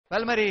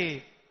Well మరి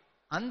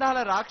అందాల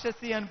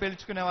రాక్షసి అని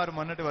పిలుచుకునేవారు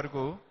మొన్నటి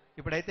వరకు,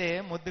 ఇప్పుడైతే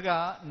ముద్దుగా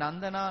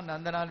నందన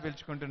నందన అని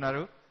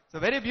పిలుచుకుంటున్నారు. So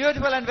very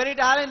beautiful and very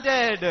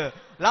talented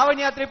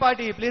Lavanya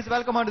Tripathi, please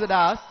welcome on to the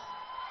DOS.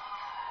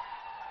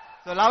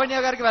 So Lavanya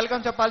గారికి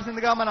వెల్కమ్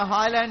చెప్పాల్సిందిగా మన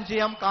హాయ్లాండ్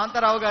జిఎం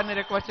కాంతారావు గారిని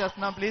రిక్వెస్ట్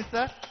చేస్తున్నాం, ప్లీజ్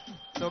సార్.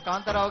 సో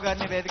కాంతారావు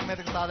గారిని వేదిక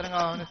మీదకి సాదరంగా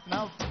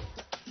ఆహ్వానిస్తున్నాం.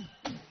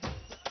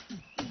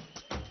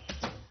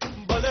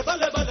 బలే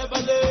బలే బలే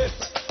బలే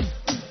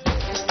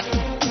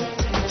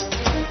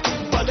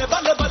బలే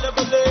బలే బలే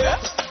బలే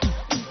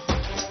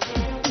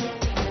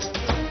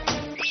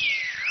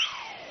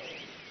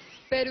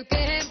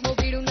పెరుకే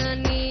మొగిడు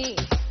నాని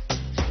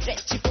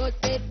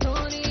రెచ్చిపోతే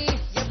ధోని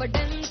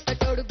ఎవడంత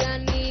తోడు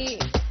గాని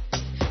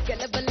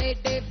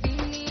గెలవలేడే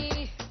విని.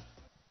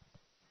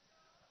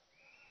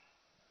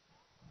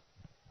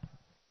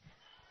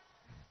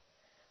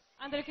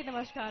 అందరికీ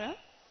నమస్కారం.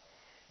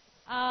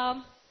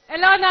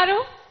 ఎలా ఉన్నారు?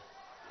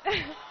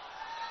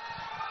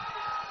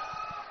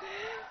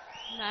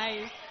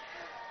 నైస్.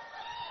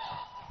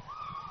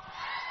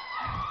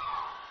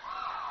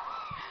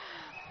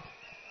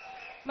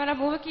 మన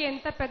మూవీకి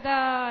ఎంత పెద్ద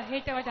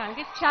హిట్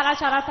అవ్వడానికి చాలా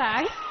చాలా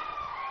థ్యాంక్స్.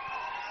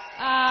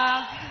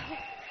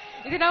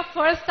 ఇది నా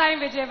ఫస్ట్ టైం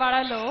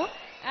విజయవాడలో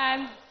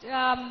and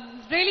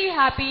really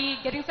happy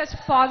getting such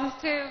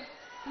positive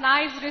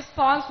nice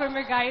response from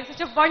you guys,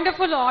 such a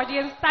wonderful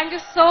audience. Thank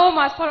you so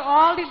much for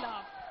all the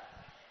love.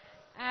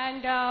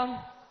 And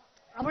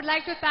I would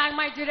like to thank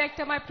my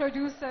director, my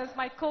producers,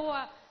 my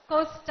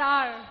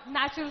co-star,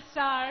 natural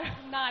star,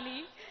 Nani.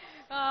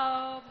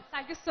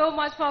 Thank you so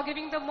much for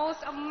giving the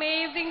most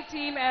amazing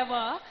team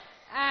ever.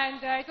 And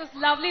it was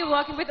lovely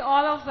working with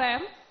all of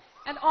them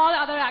and all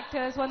other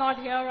actors who are not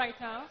here right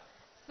now.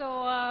 So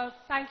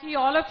thank you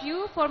all of you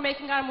for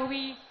making our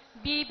movie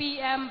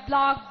BBM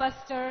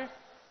blockbuster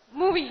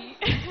movie.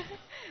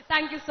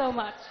 Thank you so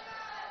much.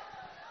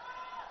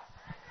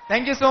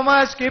 Thank you so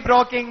much, keep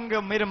rocking.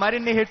 మీరు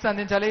మరిన్ని hits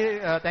అందించాలి.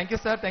 Thank you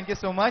sir, thank you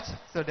so much.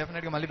 So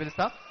definite గా మళ్ళీ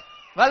పిలుస్తా.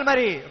 Well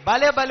మరి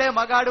భలే భలే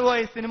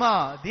మగాడివోయ్ cinema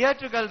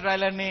theatrical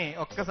trailer ని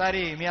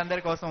ఒక్కసారి మీ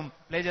అందరి కోసం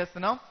ప్లే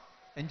చేస్తున్నాం.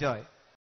 ఎంజాయ్.